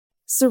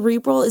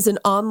Cerebral is an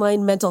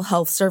online mental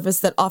health service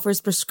that offers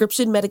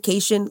prescription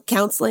medication,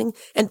 counseling,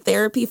 and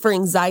therapy for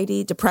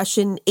anxiety,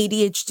 depression,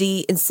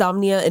 ADHD,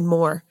 insomnia, and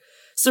more.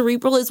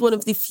 Cerebral is one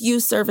of the few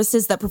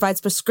services that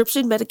provides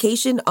prescription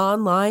medication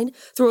online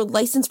through a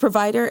licensed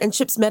provider and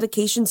ships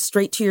medication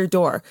straight to your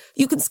door.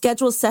 You can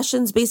schedule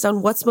sessions based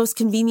on what's most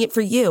convenient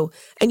for you,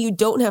 and you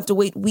don't have to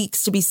wait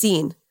weeks to be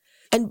seen.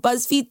 And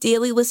BuzzFeed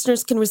Daily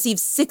listeners can receive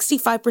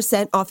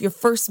 65% off your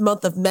first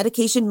month of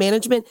medication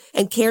management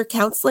and care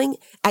counseling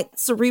at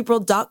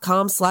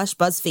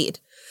Cerebral.com/BuzzFeed.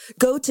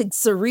 Go to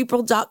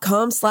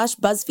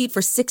Cerebral.com/BuzzFeed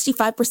for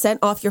 65%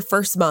 off your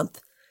first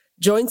month.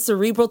 Join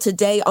Cerebral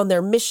today on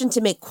their mission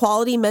to make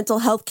quality mental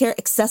health care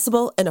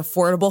accessible and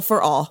affordable for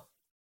all.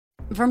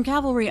 From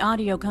Cavalry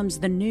Audio comes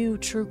the new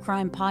true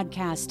crime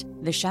podcast,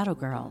 The Shadow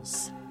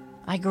Girls.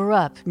 I grew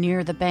up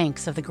near the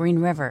banks of the Green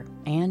River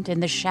and in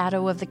the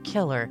shadow of the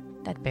killer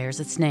that bears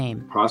its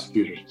name.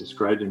 Prosecutors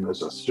described him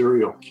as a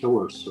serial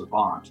killer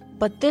savant.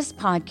 But this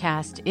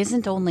podcast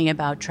isn't only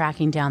about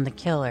tracking down the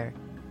killer.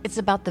 It's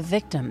about the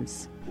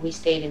victims. We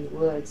stayed in the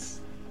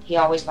woods. He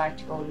always liked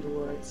to go to the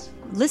woods.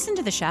 Listen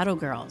to The Shadow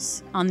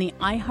Girls on the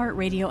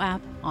iHeartRadio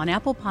app, on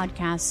Apple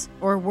Podcasts,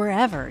 or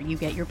wherever you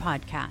get your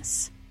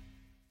podcasts.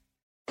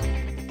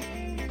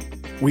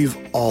 We've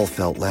all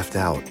felt left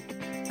out.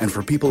 And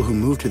for people who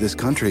move to this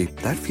country,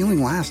 that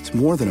feeling lasts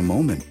more than a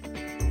moment.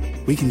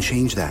 We can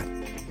change that.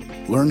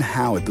 Learn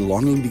how at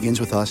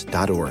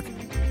belongingbeginswithus.org.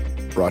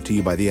 Brought to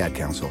you by the Ad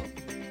Council.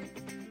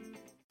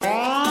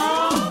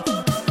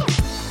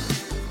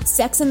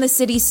 Sex and the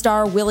City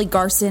star Willie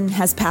Garson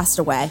has passed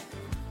away.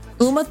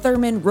 Uma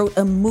Thurman wrote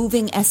a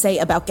moving essay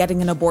about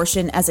getting an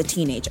abortion as a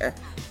teenager.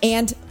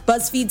 And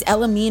BuzzFeed's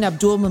Elamin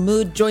Abdul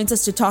Mahmoud joins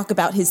us to talk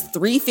about his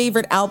 3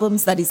 favorite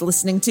albums that he's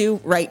listening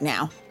to right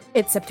now.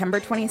 It's September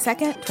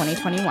 22nd,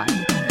 2021.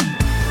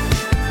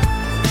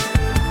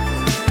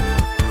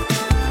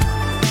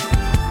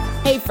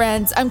 Hey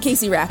friends, I'm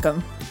Casey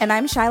Rackham. And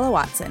I'm Shyla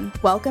Watson.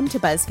 Welcome to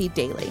BuzzFeed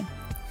Daily.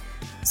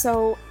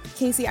 So,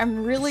 Casey,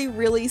 I'm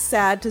really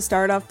sad to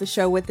start off the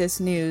show with this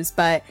news,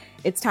 but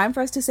it's time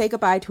for us to say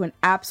goodbye to an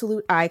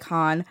absolute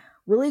icon.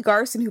 Willie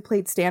Garson, who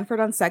played Stanford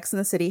on Sex and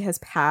the City, has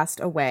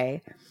passed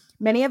away.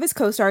 Many of his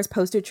co-stars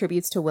posted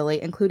tributes to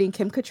Willie, including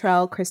Kim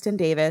Cattrall, Kristen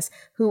Davis,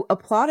 who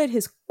applauded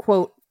his,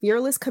 quote,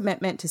 fearless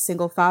commitment to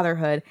single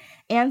fatherhood,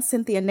 and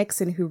Cynthia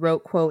Nixon, who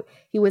wrote, quote,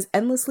 he was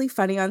endlessly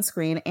funny on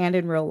screen and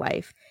in real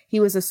life. He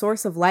was a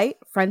source of light,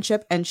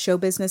 friendship, and show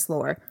business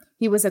lore.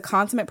 He was a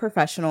consummate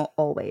professional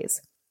always.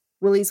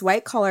 Willie's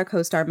white-collar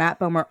co-star Matt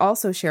Bomer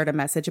also shared a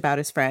message about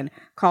his friend,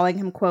 calling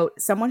him, quote,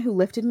 someone who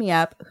lifted me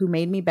up, who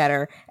made me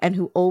better, and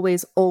who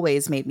always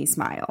made me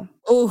smile.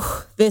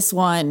 Oh, this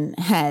one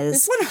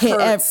hurts.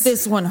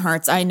 This one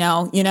hurts, I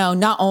know. You know,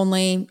 not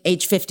only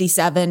age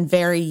 57,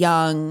 very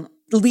young,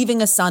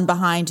 leaving a son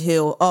behind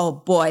who,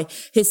 oh boy,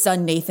 his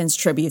son Nathan's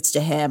tributes to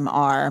him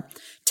are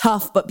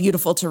tough but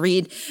beautiful to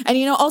read. And,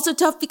 you know, also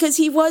tough because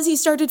he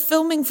started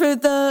filming for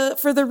the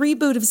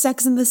reboot of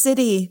Sex and the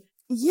City.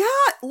 Yeah,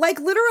 like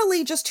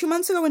literally just 2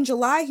 months ago in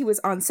July, he was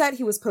on set.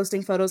 He was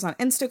posting photos on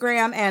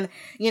Instagram. And,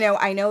 you know,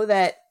 I know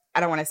that, I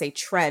don't want to say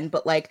trend,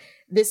 but like,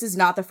 this is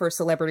not the first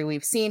celebrity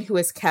we've seen who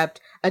has kept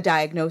a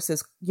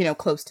diagnosis, you know,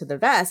 close to the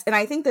vest. And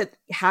I think that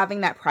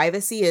having that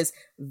privacy is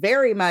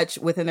very much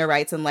within their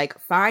rights and like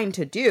fine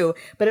to do.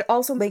 But it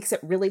also makes it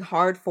really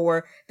hard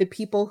for the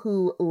people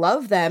who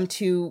love them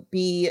to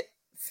be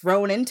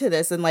thrown into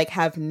this and like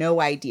have no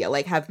idea,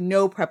 like have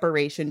no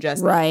preparation.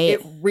 Just right.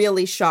 It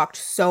really shocked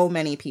so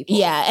many people.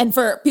 Yeah. And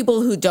for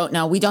people who don't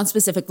know, we don't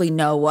specifically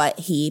know what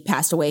he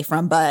passed away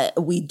from,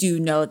 but we do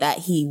know that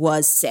he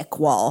was sick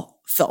while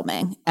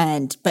filming.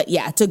 But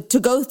yeah, to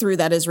go through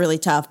that is really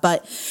tough.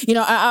 But, you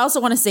know, I also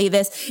want to say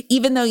this,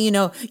 even though, you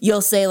know,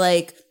 you'll say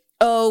like,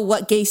 oh,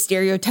 what gay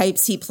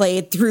stereotypes he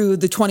played through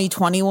the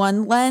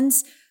 2021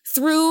 lens,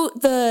 through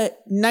the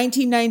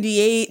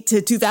 1998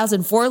 to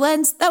 2004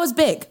 lens, that was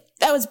big.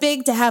 That was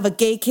big to have a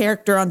gay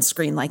character on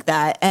screen like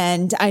that.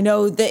 And I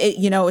know that,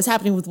 it was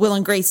happening with Will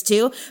and Grace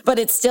too, but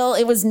it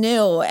was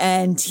new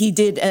and he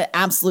did an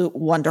absolute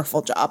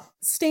wonderful job.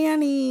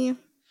 Stanny.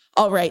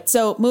 All right.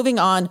 So moving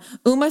on,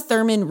 Uma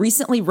Thurman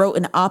recently wrote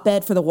an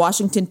op-ed for the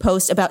Washington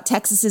Post about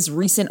Texas's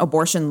recent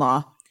abortion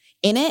law.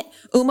 In it,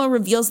 Uma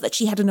reveals that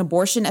she had an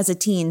abortion as a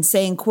teen,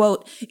 saying,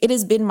 quote, it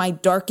has been my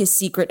darkest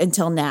secret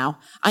until now.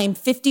 I am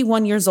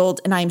 51 years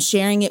old and I am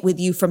sharing it with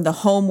you from the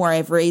home where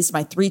I've raised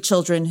my 3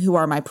 children who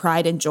are my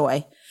pride and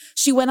joy.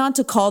 She went on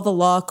to call the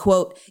law,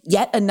 quote,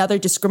 yet another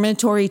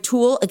discriminatory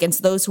tool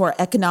against those who are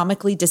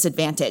economically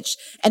disadvantaged.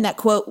 And that,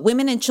 quote,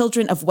 women and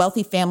children of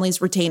wealthy families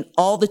retain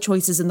all the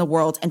choices in the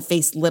world and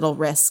face little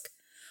risk.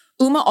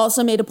 Uma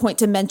also made a point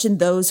to mention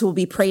those who will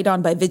be preyed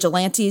on by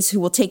vigilantes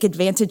who will take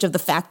advantage of the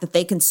fact that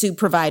they can sue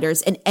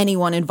providers and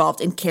anyone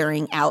involved in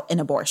carrying out an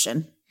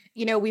abortion.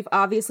 You know, we've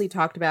obviously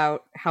talked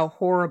about how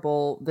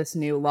horrible this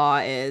new law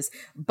is,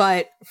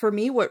 but for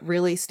me, what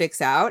really sticks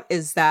out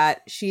is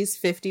that she's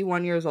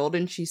 51 years old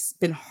and she's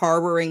been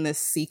harboring this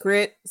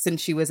secret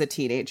since she was a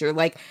teenager.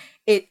 Like,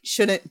 it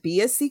shouldn't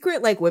be a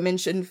secret. Like, women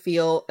shouldn't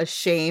feel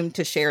ashamed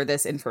to share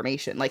this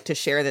information, like to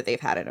share that they've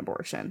had an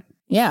abortion.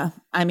 Yeah.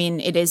 I mean,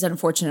 it is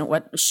unfortunate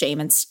what shame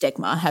and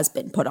stigma has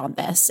been put on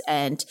this.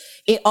 And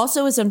it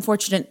also is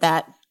unfortunate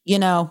that, you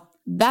know,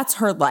 that's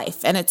her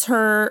life and it's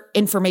her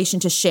information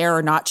to share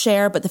or not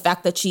share. But the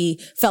fact that she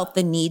felt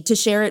the need to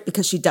share it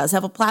because she does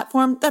have a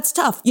platform, that's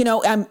tough. You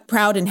know, I'm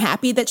proud and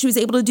happy that she was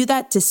able to do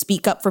that, to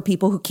speak up for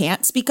people who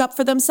can't speak up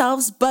for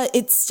themselves, but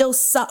it still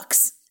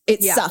sucks.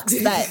 It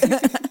sucks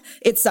that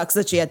it sucks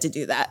that she had to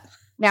do that.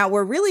 Now,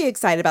 we're really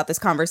excited about this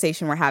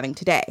conversation we're having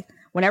today.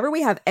 Whenever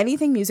we have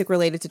anything music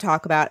related to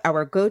talk about,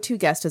 our go-to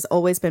guest has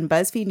always been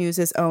BuzzFeed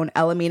News' own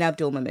Elamin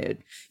Abdulmahmoud.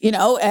 You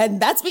know,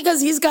 and that's because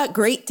he's got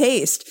great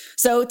taste.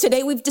 So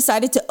today we've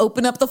decided to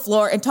open up the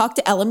floor and talk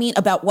to Elamin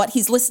about what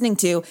he's listening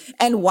to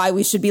and why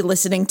we should be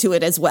listening to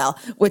it as well,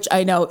 which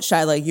I know,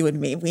 Shyla, you and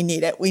me, we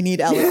need it. We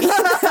need Elamin.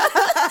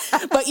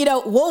 But, you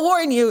know, we'll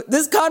warn you,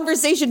 this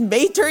conversation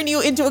may turn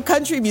you into a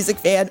country music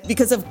fan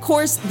because, of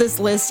course, this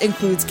list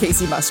includes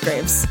Kacey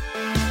Musgraves.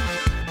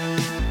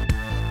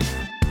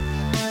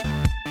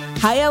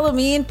 Hi,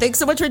 Elamin. Thanks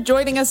so much for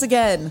joining us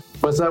again.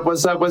 What's up?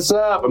 What's up? What's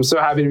up? I'm so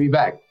happy to be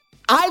back.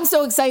 I'm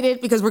so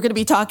excited because we're going to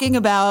be talking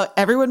about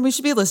everyone we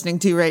should be listening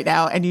to right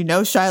now. And you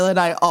know, Shyla and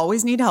I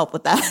always need help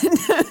with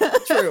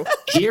that. True.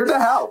 Here to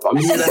help. I'm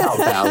here to help,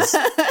 pals.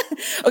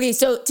 Okay,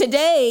 so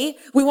today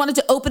we wanted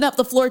to open up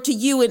the floor to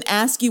you and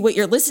ask you what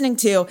you're listening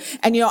to.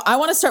 And, you know, I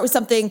want to start with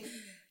something.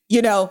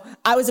 You know,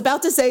 I was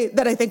about to say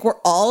that I think we're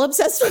all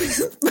obsessed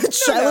with, but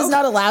Shyla's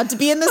not allowed to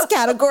be in this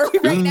category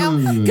right now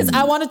because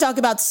I want to talk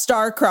about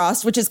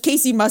Star-Crossed, which is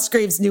Kacey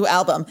Musgraves' new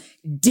album.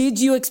 Did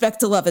you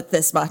expect to love it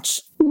this much?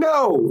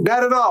 No,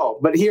 not at all.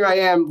 But here I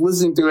am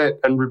listening to it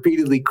and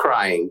repeatedly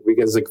crying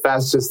because like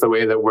that's just the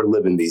way that we're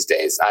living these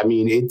days. I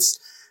mean, it's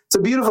a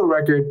beautiful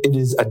record. It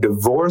is a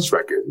divorce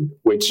record,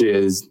 which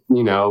is,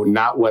 you know,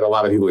 not what a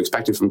lot of people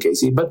expected from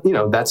Kacey, but, you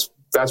know, that's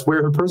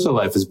where her personal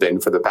life has been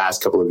for the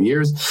past couple of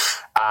years.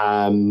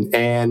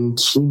 And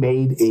she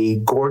made a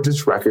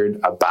gorgeous record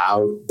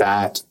about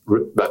that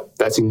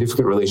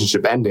significant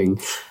relationship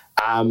ending.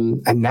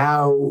 And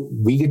now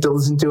we get to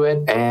listen to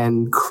it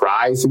and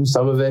cry through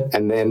some of it.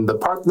 And then the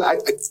part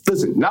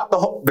listen, not the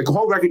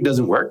whole record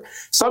doesn't work.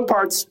 Some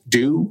parts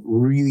do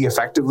really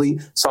effectively.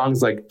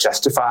 Songs like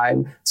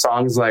Justified,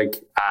 songs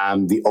like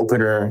the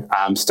opener,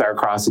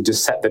 Star-Crossed, that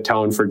just set the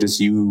tone for just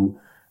you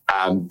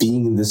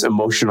being in this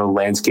emotional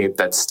landscape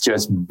that's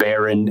just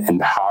barren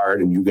and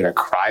hard and you're going to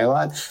cry a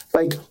lot.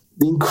 Like,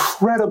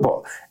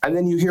 incredible. And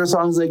then you hear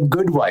songs like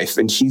Good Wife,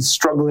 and she's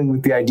struggling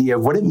with the idea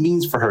of what it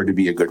means for her to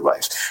be a good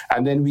wife.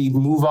 And then we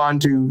move on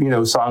to, you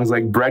know, songs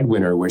like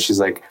Breadwinner, where she's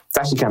like, it's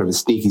actually kind of a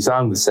sneaky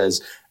song that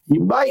says, you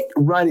might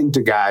run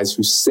into guys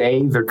who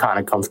say they're kind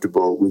of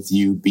comfortable with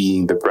you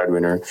being the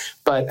breadwinner,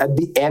 but at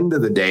the end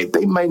of the day,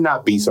 they might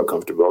not be so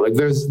comfortable. Like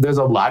there's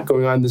a lot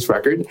going on in this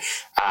record.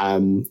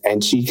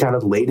 And she kind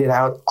of laid it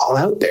out all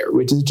out there,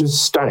 which is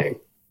just stunning.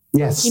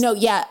 Yes. You know,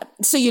 yeah.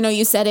 So, you know,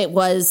 you said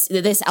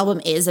this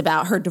album is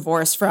about her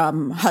divorce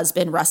from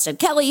husband Rustin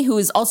Kelly, who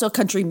is also a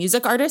country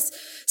music artist.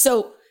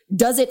 So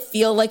does it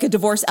feel like a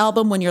divorce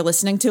album when you're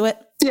listening to it?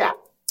 Yeah.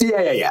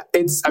 Yeah.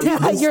 It's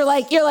you're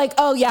like,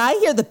 oh yeah, I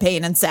hear the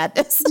pain and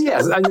sadness.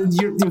 Yes,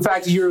 in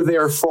fact, you're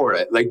there for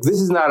it. Like,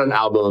 this is not an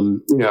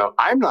album. You know,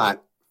 I'm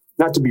not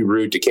to be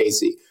rude to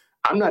Kacey,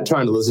 I'm not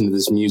trying to listen to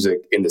this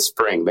music in the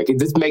spring. Like,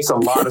 this makes a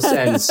lot of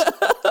sense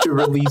to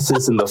release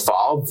this in the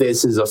fall.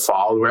 This is a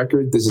fall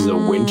record. This is a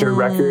winter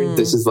record.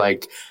 This is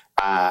like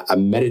a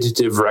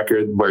meditative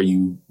record where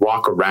you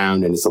walk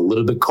around and it's a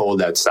little bit cold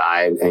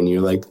outside, and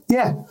you're like,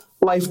 yeah,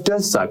 life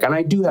does suck. And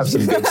I do have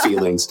some big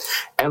feelings.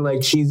 And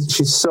like,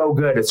 she's so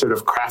good at sort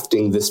of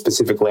crafting this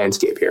specific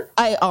landscape here.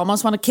 I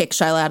almost want to kick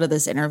Shyla out of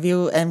this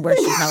interview and where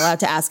she's not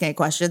allowed to ask any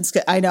questions.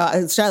 I know,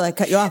 Shyla, I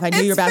cut you off. I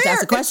knew you were about to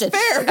ask a question.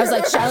 I was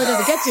like, Shyla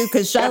doesn't get to,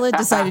 because Shyla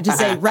decided to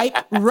say right,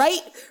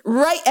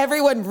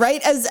 everyone,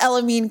 right as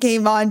Elamin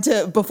came on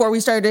before we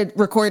started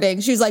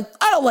recording, she was like,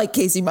 I don't like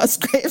Kacey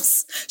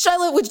Musgraves.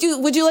 Shyla,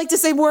 would you like to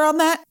say more on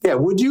that? Yeah,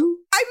 would you?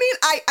 I mean,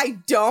 I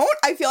don't.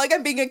 I feel like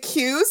I'm being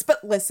accused,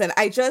 but listen,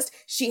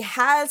 she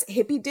has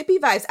hippy dippy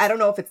vibes. I don't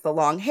know if it's the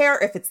long hair,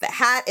 if it's the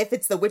hat, if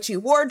it's the witchy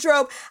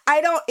wardrobe.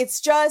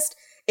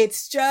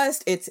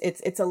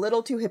 It's a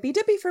little too hippy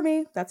dippy for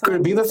me. That's Could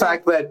it be the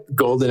fact that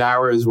Golden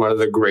Hour is one of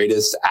the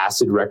greatest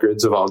acid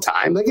records of all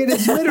time? Like, it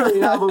is literally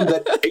an album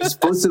that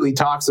explicitly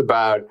talks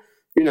about,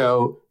 you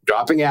know,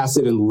 dropping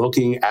acid and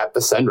looking at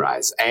the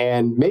sunrise.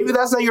 And maybe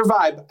that's not your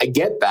vibe. I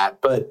get that,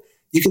 but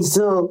you can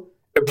still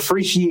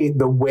appreciate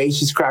the way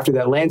she's crafted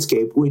that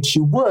landscape, which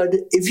you would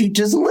if you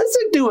just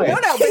listened to it. No,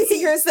 but see,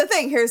 here's the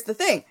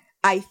thing.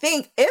 I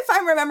think, if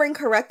I'm remembering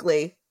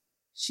correctly,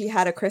 she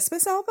had a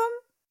Christmas album?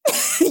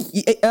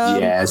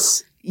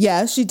 Yes.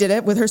 Yeah, she did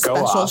it with her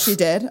special. She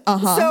did.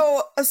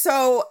 Uh-huh.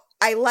 So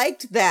I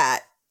liked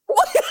that.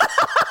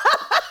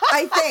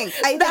 I think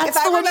That's if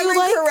the I'm one you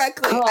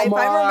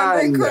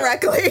remembering like?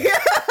 correctly,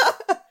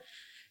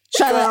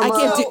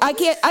 Charlotte, I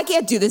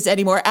can't do this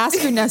anymore.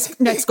 Ask your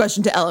next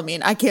question to Elamine.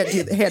 I can't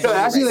handle No,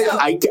 actually,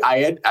 I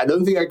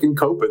don't think I can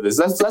cope with this.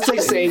 That's like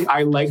saying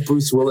I like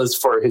Bruce Willis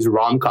for his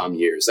rom-com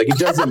years. Like, it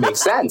doesn't make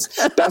sense.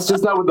 That's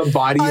just not what the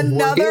body of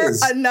work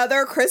is.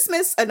 Another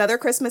Christmas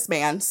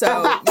man.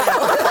 So,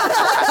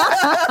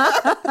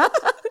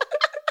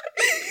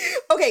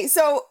 okay,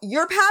 so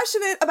you're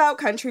passionate about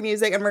country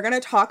music, and we're going to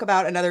talk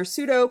about another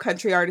pseudo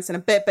country artist in a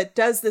bit, but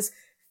does this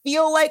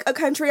feel like a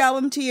country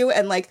album to you?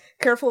 And like,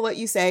 careful what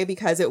you say,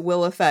 because it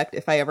will affect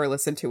if I ever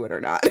listen to it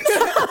or not.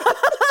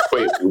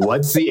 Wait,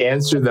 what's the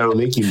answer that will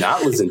make you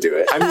not listen to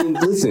it? I mean,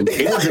 listen,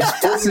 it is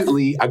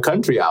explicitly a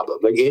country album.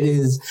 Like, it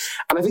is,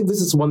 and I think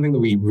this is one thing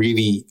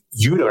that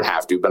you don't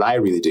have to, but I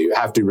really do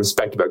have to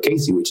respect about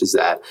Casey, which is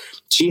that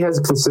she has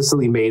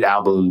consistently made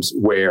albums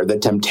where the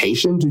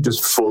temptation to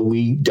just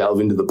fully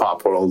delve into the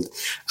pop world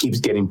keeps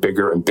getting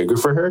bigger and bigger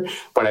for her.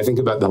 When I think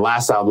about the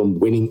last album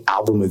winning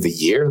album of the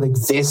year, like,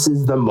 this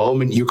is the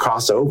moment you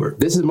cross over.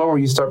 This is the moment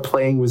where you start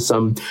playing with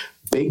some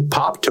big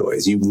pop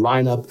toys. You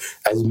line up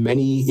as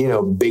many,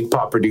 big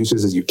pop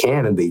producers as you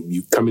can, and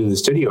you come into the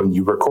studio and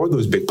you record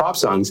those big pop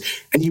songs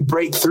and you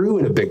break through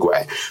in a big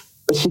way.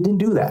 But she didn't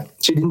do that.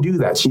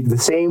 The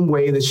same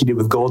way that she did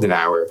with Golden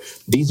Hour.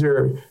 These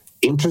are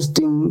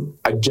interesting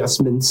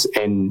adjustments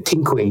and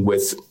tinkling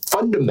with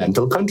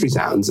fundamental country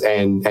sounds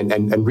and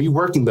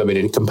reworking them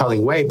in a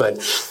compelling way. But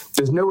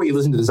there's no way you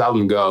listen to this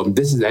album and go,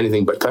 this is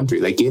anything but country.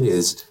 Like, it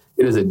is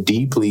a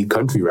deeply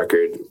country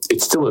record.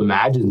 It still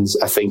imagines,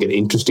 I think, an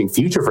interesting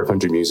future for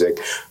country music,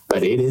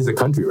 but it is a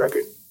country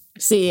record.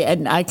 See,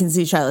 and I can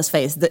see Shiloh's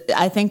face.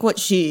 I think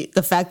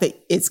the fact that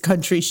it's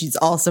country, she's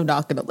also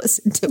not going to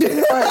listen to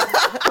it.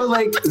 But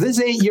like, this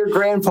ain't your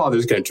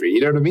grandfather's country.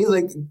 You know what I mean?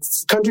 Like,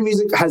 country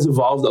music has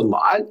evolved a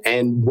lot.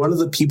 And one of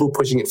the people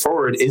pushing it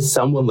forward is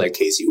someone like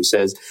Casey, who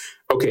says,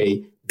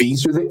 okay,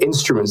 these are the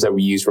instruments that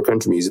we use for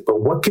country music,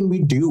 but what can we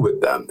do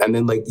with them? And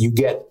then, like, you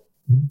get,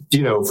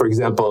 for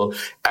example,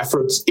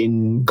 efforts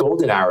in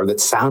Golden Hour that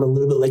sound a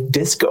little bit like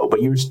disco,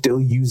 but you're still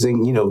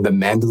using, the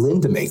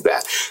mandolin to make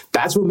that.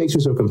 That's what makes her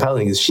so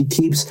compelling, is she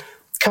keeps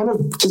kind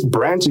of just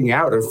branching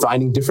out and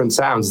finding different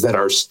sounds that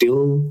are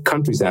still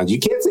country sounds. You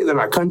can't say they're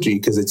not country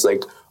because it's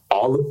like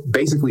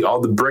basically all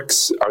the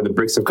bricks are the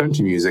bricks of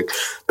country music.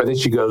 But then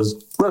she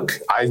goes, look,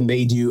 I've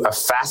made you a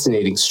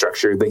fascinating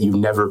structure that you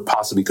never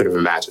possibly could have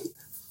imagined.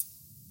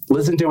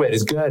 Listen to it.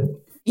 It's good.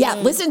 Yeah,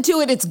 listen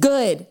to it. It's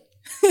good.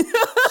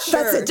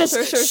 That's it.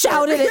 Just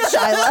shout it at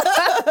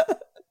Shyla.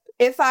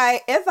 If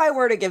I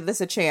were to give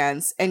this a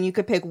chance and you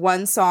could pick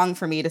one song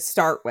for me to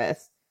start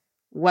with,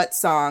 what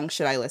song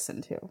should I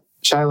listen to?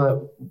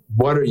 Shyla,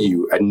 what are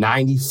you, a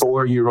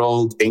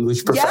 94-year-old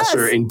English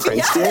professor in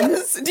Princeton?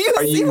 Yes. Do you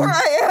see where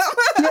I am?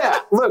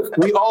 Yeah, look,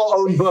 we all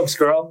own books,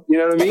 girl. You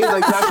know what I mean?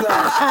 Like,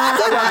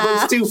 that's not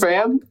books too,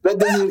 fam. That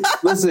doesn't,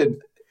 listen,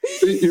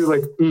 you're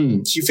like,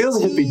 she feels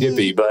hippy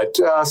dippy, but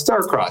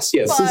star-crossed.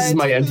 Yes, this is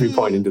my entry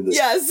point into this.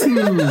 Yes.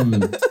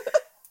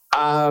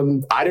 I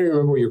don't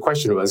remember what your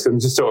question was because I'm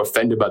just so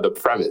offended by the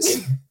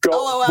premise.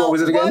 What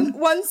was it again?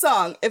 One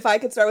song. If I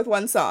could start with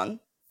one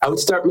song. I would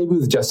start maybe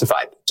with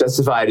Justified.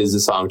 Justified is the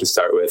song to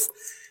start with.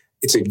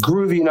 It's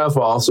groovy enough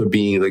while also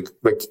being like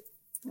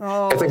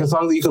it's like a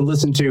song that you can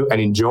listen to and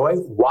enjoy,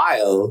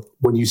 while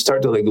when you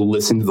start to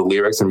listen to the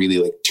lyrics and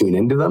really tune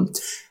into them,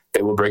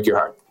 they will break your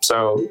heart.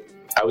 So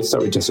I would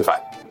start with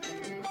Justified.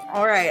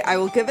 All right, I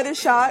will give it a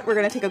shot. We're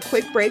going to take a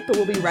quick break, but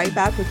we'll be right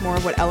back with more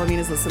of what Elamine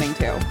is listening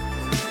to.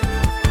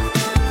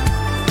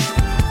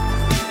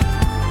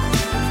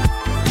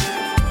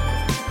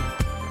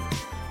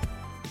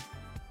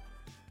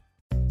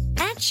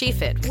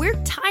 SheFit, we're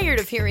tired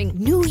of hearing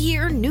new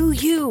year, new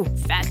you,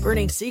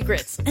 fat-burning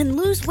secrets, and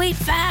lose weight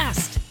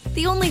fast.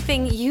 The only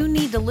thing you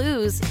need to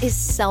lose is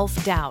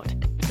self-doubt.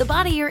 The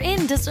body you're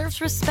in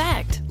deserves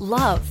respect,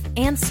 love,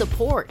 and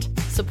support.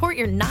 Support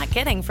you're not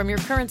getting from your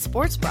current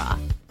sports bra.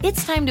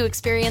 It's time to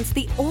experience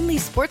the only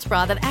sports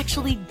bra that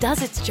actually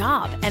does its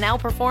job and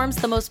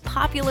outperforms the most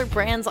popular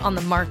brands on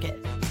the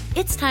market.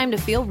 It's time to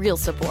feel real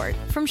support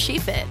from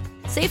SheFit.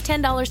 Save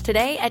 $10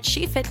 today at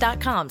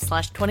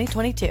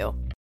SheFit.com/2022.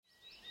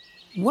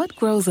 What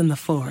grows in the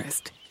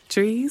forest?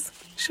 Trees?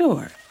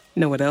 Sure.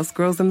 Know what else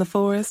grows in the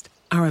forest?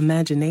 Our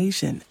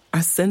imagination,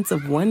 our sense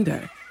of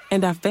wonder,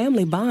 and our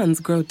family bonds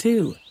grow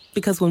too.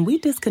 Because when we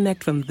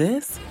disconnect from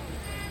this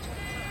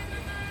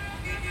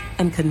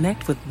and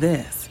connect with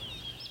this,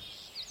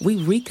 we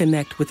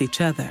reconnect with each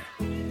other.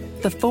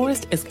 The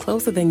forest is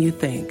closer than you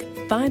think.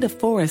 Find a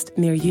forest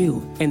near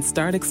you and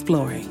start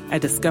exploring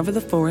at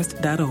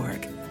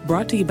discovertheforest.org.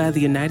 Brought to you by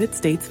the United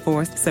States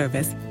Forest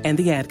Service and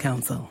the Ad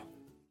Council.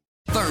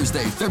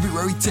 Thursday,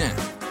 February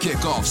 10th.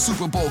 Kick off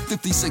Super Bowl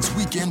 56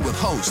 weekend with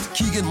host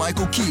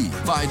Keegan-Michael Key.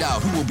 Find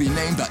out who will be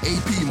named the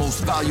AP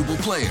Most Valuable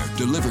Player,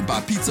 delivered by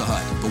Pizza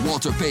Hut, the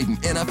Walter Payton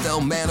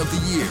NFL Man of the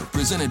Year,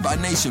 presented by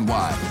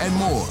Nationwide, and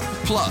more.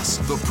 Plus,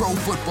 the Pro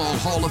Football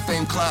Hall of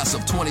Fame class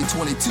of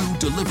 2022,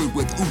 delivered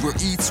with Uber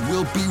Eats,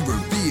 will be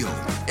revealed.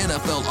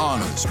 NFL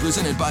Honors,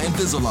 presented by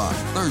Invisalign.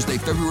 Thursday,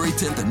 February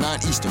 10th at 9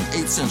 Eastern,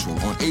 8 Central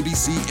on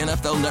ABC,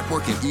 NFL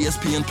Network, and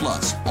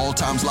ESPN+. All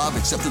times live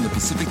except in the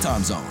Pacific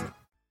Time Zone.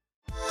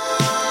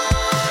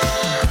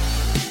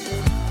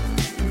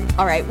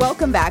 All right,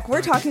 welcome back.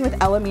 We're talking with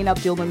Elamine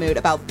Abdulmahmood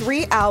about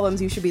 3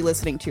 albums you should be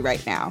listening to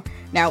right now.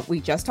 Now,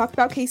 we just talked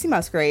about Kacey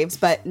Musgraves,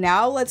 but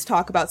now let's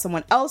talk about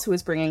someone else who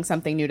is bringing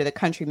something new to the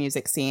country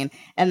music scene,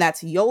 and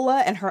that's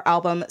Yola and her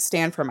album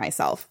Stand For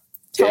Myself.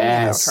 Tell me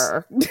about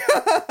her.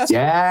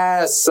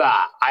 Yes.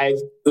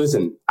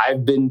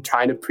 I've been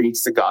trying to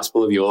preach the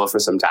gospel of Yola for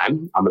some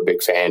time. I'm a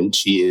big fan.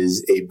 She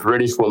is a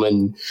British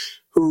woman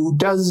who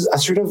does a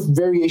sort of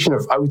variation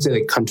of, I would say,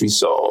 like country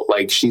soul.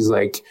 Like, she's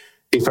like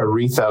if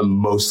Aretha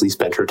mostly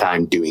spent her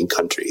time doing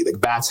country. Like,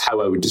 that's how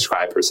I would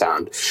describe her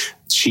sound.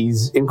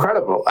 She's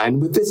incredible.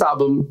 And with this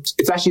album,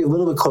 it's actually a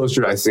little bit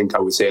closer, I think I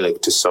would say,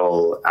 like to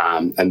soul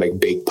and like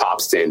big pop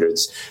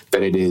standards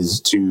than it is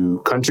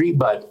to country.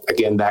 But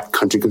again, that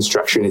country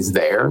construction is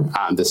there.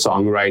 The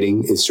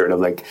songwriting is sort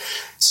of like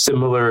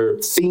similar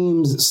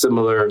themes,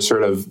 similar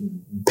sort of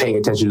paying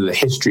attention to the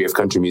history of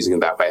country music in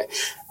that way.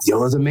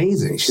 Yola's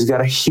amazing. She's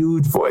got a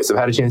huge voice. I've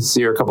had a chance to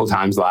see her a couple of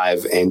times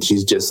live, and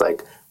she's just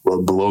like,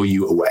 will blow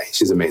you away.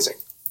 She's amazing.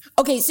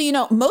 Okay,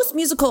 so, most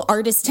musical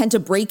artists tend to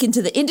break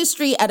into the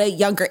industry at a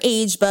younger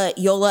age, but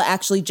Yola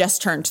actually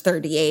just turned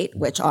 38,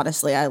 which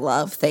honestly I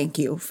love. Thank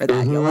you for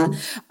that, Yola.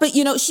 But,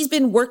 she's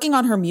been working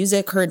on her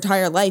music her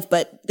entire life,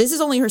 but this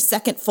is only her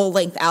second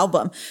full-length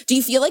album. Do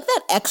you feel like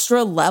that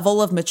extra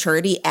level of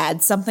maturity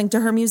adds something to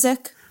her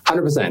music?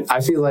 100%.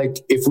 I feel like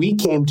if we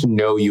came to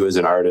know you as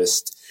an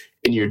artist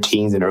in your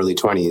teens and early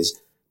 20s,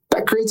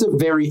 that creates a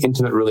very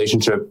intimate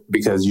relationship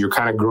because you're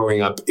kind of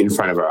growing up in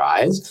front of our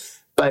eyes.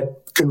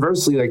 But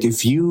conversely, like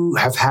if you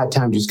have had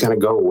time to just kind of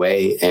go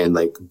away and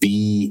like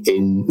be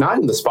not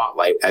in the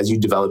spotlight as you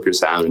develop your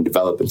sound and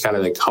develop and kind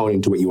of like hone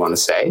into what you want to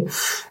say,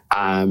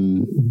 I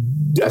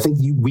think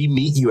we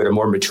meet you at a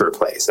more mature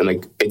place. And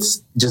like,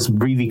 it's just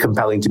really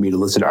compelling to me to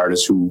listen to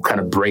artists who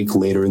kind of break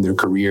later in their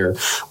career,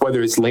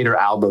 whether it's later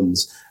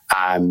albums,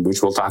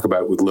 which we'll talk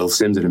about with Lil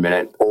Sims in a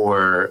minute,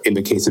 or in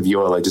the case of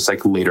Yola, just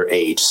like later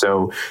age.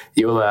 So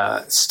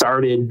Yola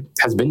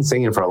has been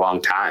singing for a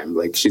long time.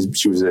 Like she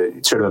was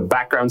a sort of a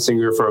background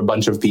singer for a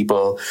bunch of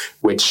people,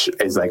 which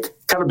is like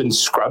kind of been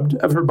scrubbed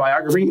of her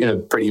biography in a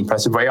pretty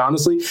impressive way,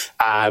 honestly.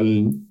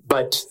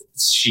 But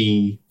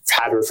she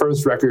had her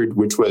first record,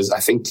 which was,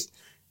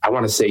 I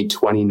want to say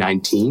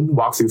 2019,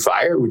 Walk Through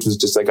Fire, which was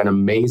just like an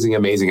amazing,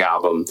 amazing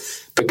album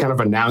that kind of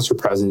announced her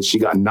presence. She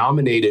got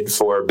nominated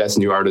for Best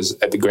New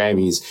Artist at the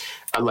Grammys.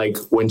 And like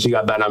when she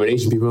got that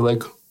nomination, people were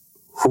like,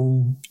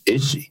 who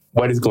is she?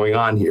 What is going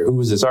on here? Who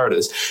is this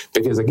artist?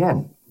 Because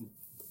again,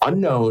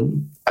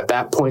 unknown at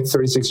that point,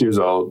 36 years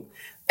old,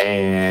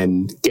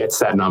 and gets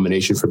that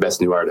nomination for Best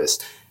New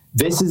Artist.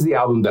 This is the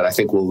album that I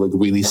think will like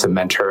really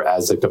cement her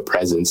as like a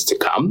presence to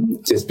come,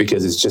 just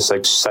because it's just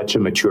like such a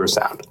mature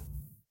sound.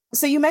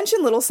 So you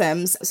mentioned Little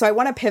Sims, so I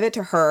want to pivot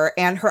to her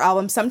and her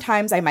album,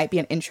 Sometimes I Might Be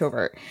an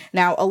Introvert.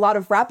 Now, a lot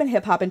of rap and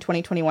hip hop in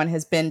 2021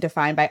 has been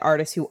defined by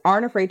artists who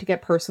aren't afraid to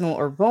get personal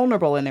or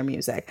vulnerable in their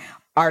music.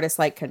 Artists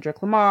like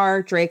Kendrick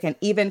Lamar, Drake, and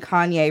even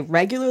Kanye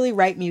regularly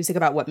write music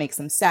about what makes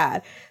them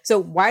sad. So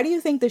why do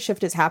you think this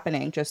shift is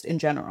happening just in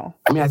general?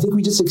 I mean, I think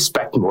we just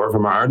expect more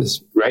from our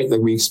artists, right?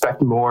 Like we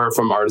expect more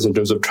from artists in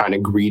terms of trying to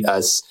greet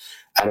us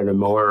at a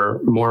more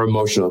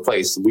emotional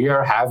place. We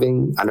are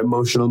having an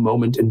emotional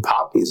moment in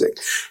pop music.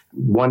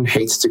 One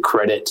hates to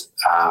credit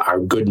our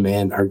good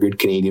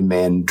Canadian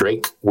man,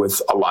 Drake,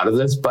 with a lot of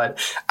this, but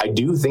I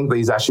do think that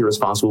he's actually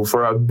responsible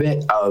for a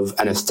bit of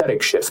an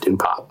aesthetic shift in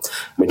pop,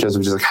 in terms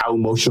of just like how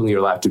emotional you're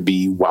allowed to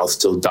be while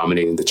still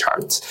dominating the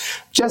charts.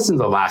 Just in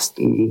the last,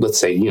 let's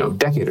say,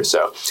 decade or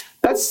so.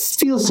 That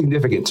feels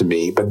significant to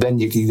me, but then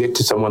you can get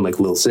to someone like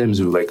Lil Sims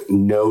who like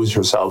knows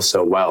herself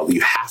so well.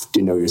 You have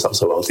to know yourself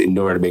so well in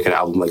order to make an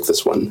album like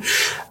this one.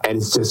 And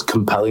it's just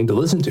compelling to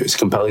listen to. It's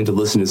compelling to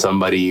listen to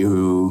somebody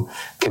who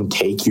can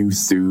take you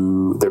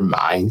through their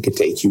mind, can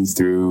take you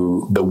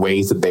through the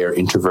ways that they are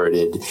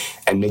introverted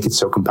and make it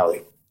so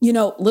compelling.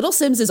 Little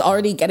Sims is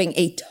already getting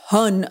a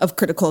ton of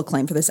critical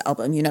acclaim for this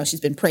album. She's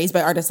been praised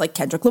by artists like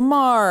Kendrick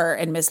Lamar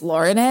and Miss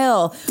Lauryn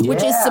Hill,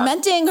 which is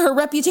cementing her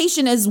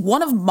reputation as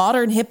one of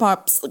modern hip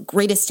hop's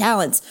greatest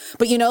talents.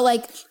 But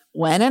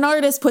when an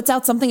artist puts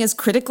out something as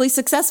critically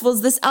successful as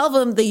this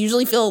album, they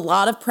usually feel a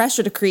lot of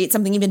pressure to create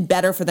something even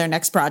better for their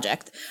next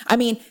project. I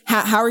mean,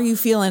 how are you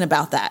feeling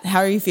about that?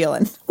 How are you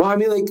feeling? Well, I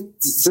mean, like,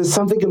 there's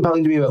something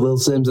compelling to me about Lil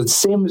Sims. It's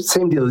same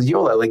deal as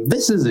Yola. Like,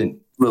 this isn't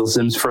Lil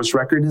Sims' first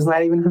record, is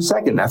not even her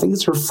second. I think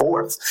it's her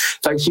fourth.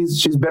 It's like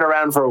she's been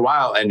around for a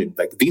while, and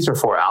like these are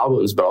 4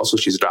 albums, but also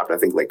she's dropped, I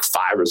think, like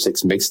 5 or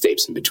 6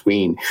 mixtapes in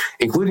between,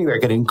 including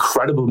like an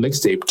incredible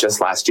mixtape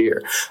just last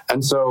year.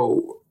 And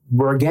so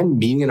we're again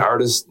meeting an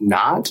artist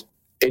not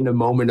in a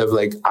moment of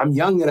like, I'm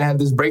young and I had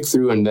this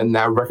breakthrough, and then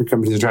now record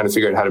companies are trying to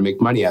figure out how to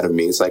make money out of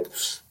me. It's like,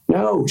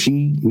 No,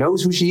 she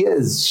knows who she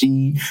is.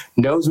 She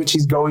knows what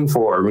she's going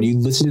for. When you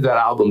listen to that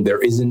album,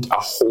 there isn't a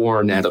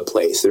horn at a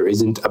place. There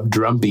isn't a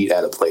drum beat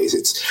at a place.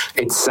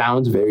 It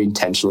sounds very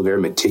intentional, very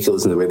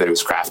meticulous in the way that it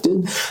was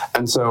crafted.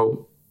 And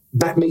so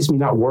that makes me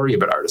not worry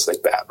about artists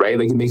like that, right?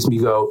 Like, it makes me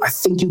go, I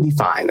think you'll be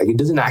fine. Like, it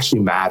doesn't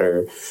actually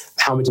matter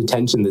how much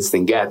attention this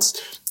thing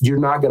gets. You're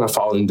not going to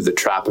fall into the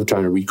trap of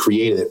trying to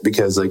recreate it,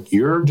 because like,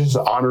 you're just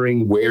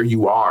honoring where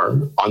you are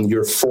on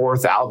your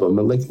 4th album.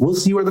 And like, we'll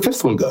see where the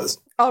 5th one goes.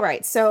 All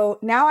right. So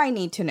now I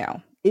need to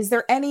know, is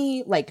there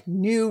any like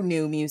new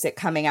music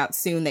coming out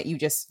soon that you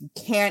just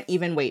can't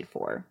even wait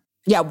for?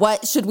 Yeah,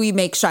 what should we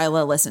make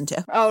Shyla listen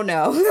to? Oh,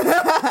 no.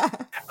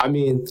 I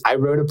mean, I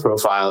wrote a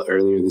profile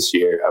earlier this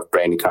year of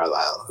Brandi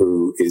Carlile,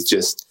 who is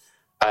just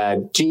a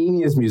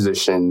genius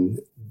musician.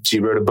 She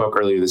wrote a book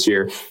earlier this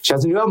year. She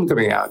has a new album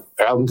coming out.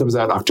 Her album comes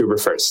out October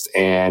 1st.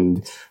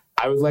 And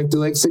I would like to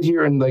like sit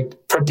here and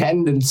like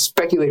pretend and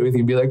speculate with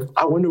you and be like,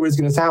 I wonder what it's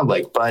going to sound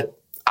like. But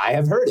I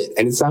have heard it,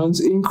 and it sounds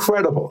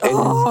incredible.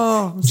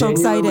 I'm so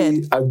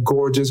excited. A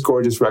gorgeous,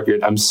 gorgeous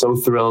record. I'm so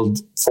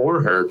thrilled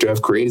for her to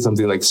have created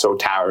something like so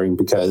towering,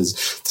 because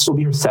this will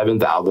be her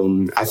 7th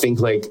album. I think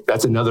like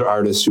that's another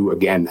artist who,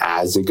 again,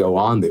 as they go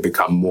on, they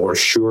become more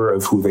sure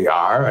of who they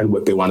are and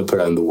what they want to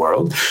put out in the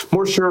world,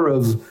 more sure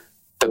of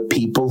the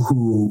people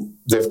who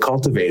they've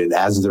cultivated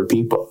as their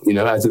people, you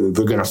know, as they're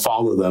going to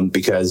follow them,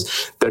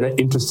 because they're not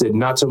interested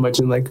not so much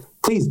in like,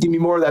 please give me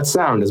more of that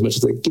sound, as much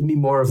as like, give me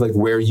more of like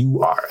where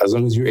you are, as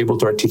long as you're able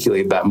to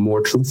articulate that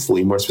more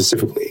truthfully, more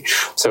specifically.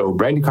 So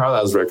Brandi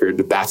Carlile's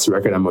record, that's the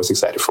record I'm most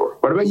excited for.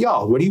 What about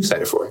y'all? What are you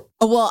excited for?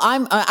 Well,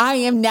 I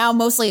am now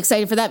mostly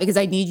excited for that, because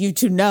I need you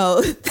to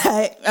know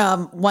that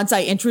once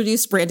I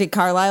introduced Brandi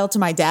Carlile to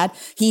my dad,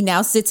 he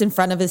now sits in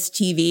front of his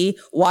TV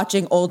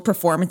watching old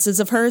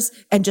performances of hers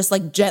and just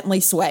like gently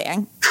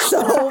swaying.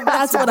 So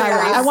that's what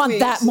I want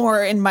that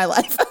more in my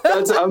life.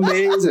 That's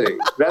amazing.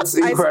 That's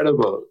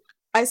incredible.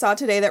 I saw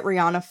today that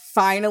Rihanna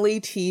finally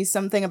teased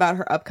something about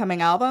her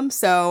upcoming album,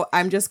 so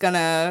I'm just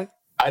gonna...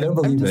 I don't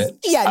believe it.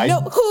 Yeah, no,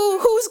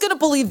 who's gonna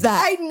believe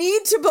that? I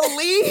need to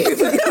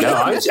believe. No,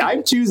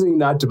 I'm choosing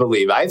not to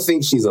believe. I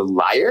think she's a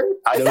liar.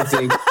 I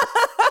think,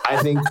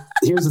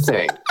 here's the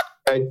thing.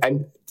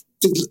 And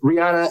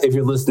Rihanna, if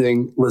you're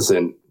listening,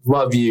 listen,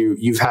 love you.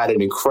 You've had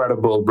an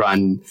incredible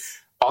run.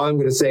 All I'm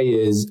gonna say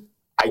is,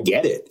 I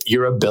get it.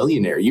 You're a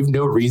billionaire. You've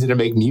no reason to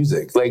make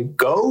music. Like,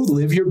 go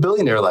live your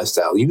billionaire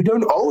lifestyle. You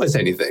don't owe us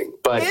anything.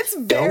 But it's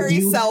very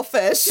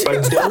selfish.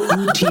 But don't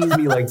you tease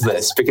me like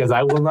this, because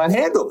I will not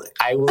handle it.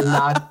 I will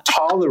not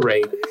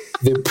tolerate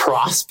the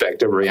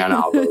prospect of a Rihanna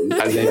album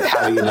and then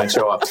having it not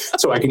show up.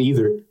 So I can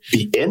either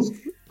be in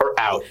or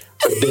out.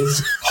 But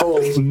this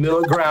whole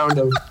middle ground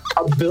of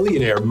a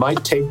billionaire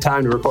might take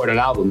time to record an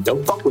album.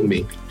 Don't fuck with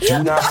me.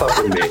 Do not fuck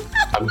with me.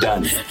 I'm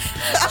done.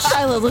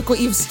 Shyla, look what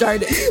you've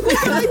started.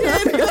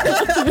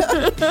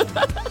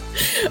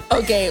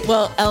 Okay,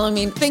 well,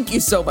 Elamine, thank you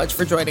so much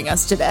for joining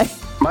us today.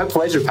 My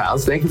pleasure,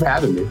 pals. Thank you for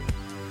having me.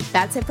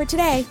 That's it for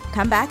today.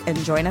 Come back and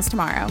join us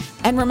tomorrow.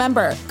 And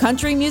remember,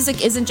 country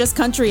music isn't just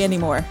country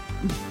anymore.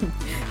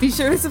 Be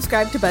sure to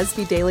subscribe to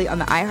BuzzFeed Daily on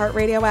the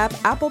iHeartRadio app,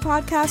 Apple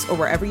Podcasts, or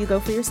wherever you go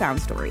for your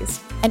sound stories.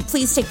 And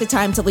please take the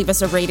time to leave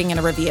us a rating and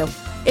a review.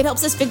 It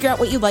helps us figure out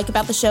what you like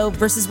about the show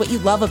versus what you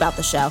love about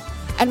the show.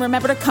 And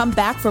remember to come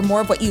back for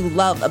more of what you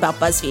love about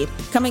BuzzFeed,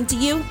 coming to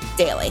you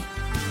daily.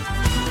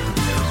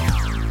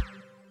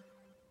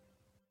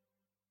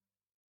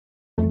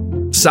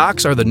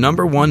 Socks are the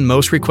 #1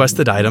 most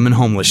requested item in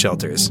homeless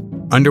shelters.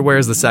 Underwear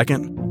is the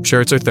second,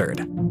 shirts are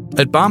third.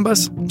 At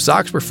Bombas,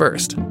 socks were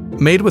first.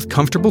 Made with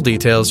comfortable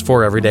details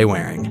for everyday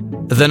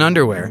wearing. Then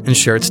underwear and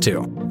shirts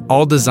too,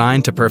 all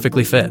designed to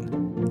perfectly fit.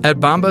 At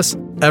Bombas,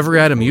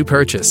 every item you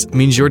purchase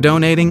means you're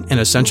donating an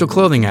essential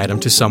clothing item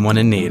to someone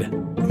in need.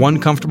 One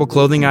comfortable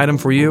clothing item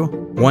for you,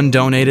 one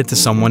donated to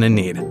someone in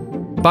need.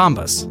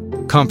 Bombas,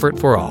 comfort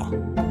for all.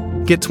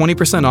 Get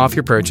 20% off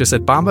your purchase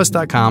at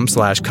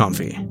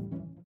bombas.com/comfy.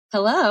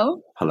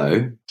 Hello.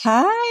 Hello.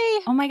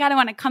 Hi. Oh my God, I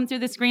want to come through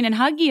the screen and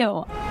hug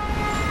you.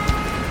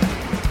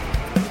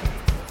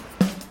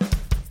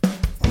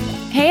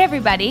 Hey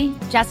everybody,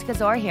 Jessica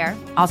Zor here,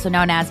 also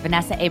known as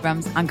Vanessa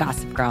Abrams on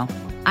Gossip Girl.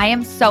 I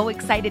am so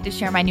excited to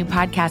share my new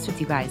podcast with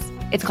you guys.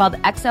 It's called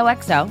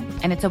XOXO,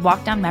 and it's a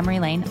walk down memory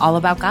lane all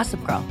about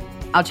Gossip Girl.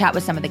 I'll chat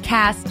with some of the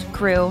cast,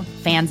 crew,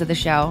 fans of the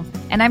show,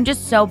 and I'm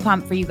just so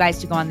pumped for you guys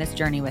to go on this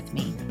journey with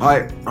me.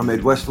 Hi, I'm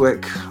Ed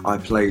Westwick. I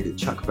played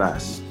Chuck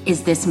Bass.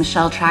 Is this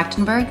Michelle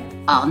Trachtenberg?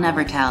 I'll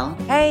never tell.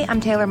 Hey,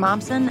 I'm Taylor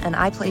Momsen, and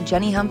I played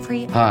Jenny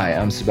Humphrey. Hi,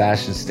 I'm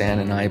Sebastian Stan,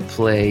 and I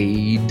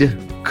played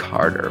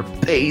Carter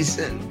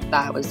Payson.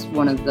 That was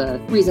one of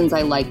the reasons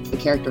I liked the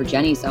character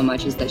Jenny so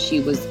much, is that she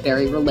was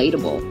very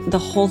relatable. The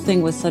whole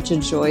thing was such a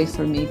joy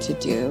for me to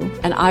do.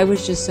 And I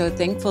was just so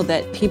thankful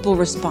that people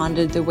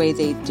responded the way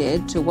they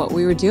did to what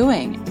we were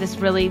doing. This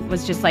really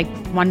was just like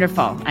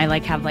wonderful. I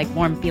have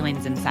warm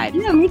feelings inside.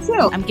 Yeah, me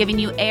too. I'm giving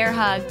you air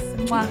hugs.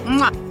 Mwah.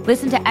 Mwah.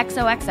 Listen to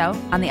XOXO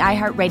on the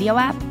iHeartRadio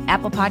app,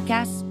 Apple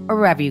Podcasts, or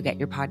wherever you get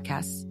your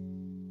podcasts.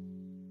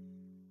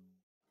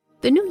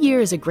 The new year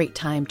is a great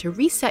time to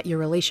reset your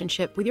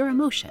relationship with your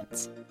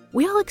emotions.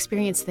 We all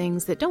experience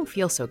things that don't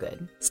feel so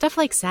good, stuff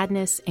like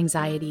sadness,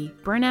 anxiety,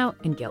 burnout,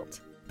 and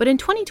guilt. But in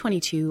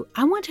 2022,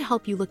 I want to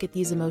help you look at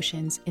these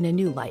emotions in a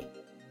new light.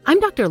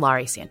 I'm Dr.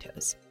 Laurie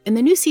Santos. In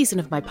the new season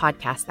of my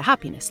podcast, The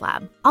Happiness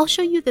Lab, I'll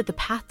show you that the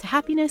path to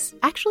happiness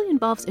actually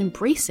involves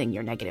embracing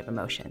your negative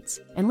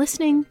emotions and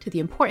listening to the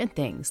important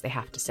things they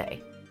have to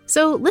say.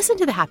 So listen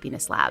to The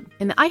Happiness Lab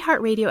in the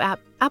iHeartRadio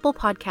app, Apple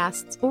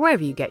Podcasts, or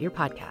wherever you get your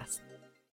podcasts.